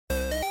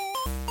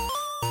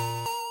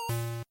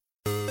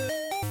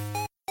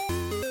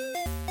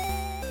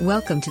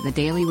Welcome to the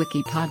Daily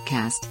Wiki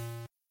podcast,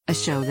 a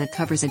show that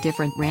covers a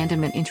different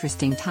random and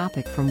interesting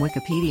topic from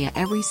Wikipedia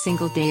every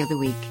single day of the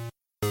week.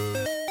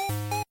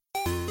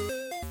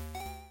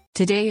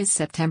 Today is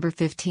September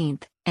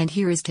 15th, and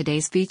here is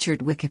today's featured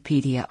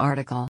Wikipedia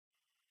article.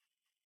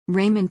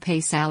 Raymond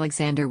Pace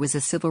Alexander was a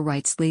civil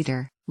rights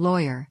leader,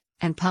 lawyer,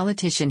 and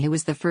politician who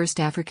was the first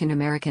African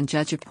American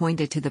judge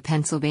appointed to the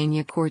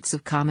Pennsylvania Courts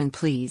of Common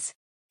Pleas.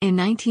 In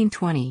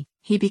 1920,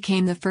 he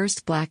became the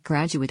first black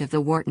graduate of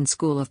the Wharton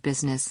School of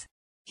Business.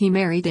 He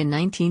married in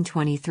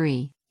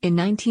 1923. In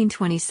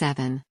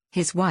 1927,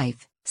 his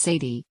wife,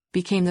 Sadie,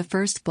 became the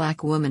first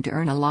black woman to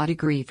earn a law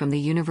degree from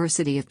the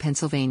University of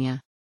Pennsylvania.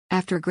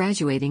 After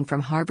graduating from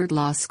Harvard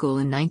Law School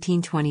in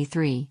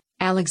 1923,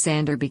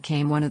 Alexander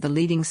became one of the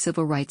leading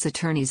civil rights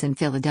attorneys in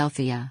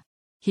Philadelphia.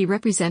 He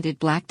represented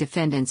black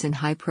defendants in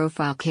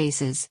high-profile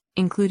cases,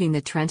 including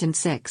the Trenton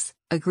Six,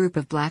 a group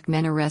of black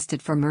men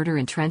arrested for murder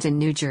in Trenton,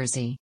 New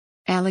Jersey.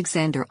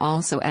 Alexander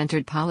also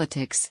entered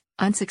politics,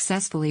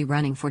 unsuccessfully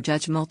running for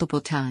judge multiple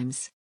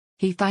times.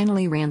 He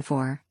finally ran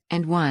for,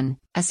 and won,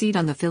 a seat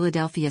on the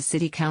Philadelphia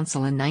City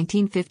Council in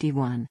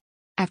 1951.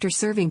 After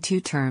serving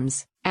 2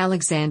 terms,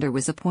 Alexander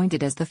was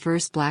appointed as the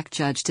first black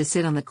judge to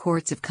sit on the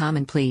Courts of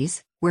Common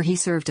Pleas, where he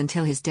served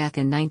until his death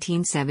in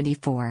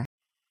 1974.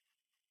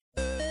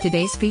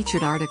 Today's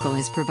featured article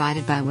is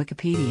provided by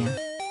Wikipedia.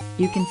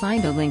 You can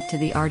find a link to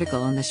the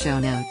article in the show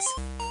notes.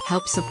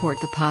 Help support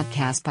the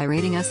podcast by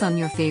rating us on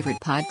your favorite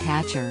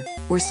podcatcher,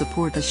 or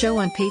support the show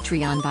on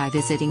Patreon by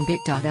visiting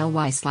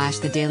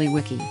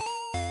bit.ly/thedailywiki.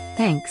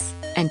 Thanks,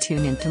 and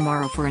tune in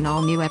tomorrow for an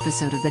all-new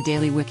episode of the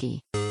Daily Wiki.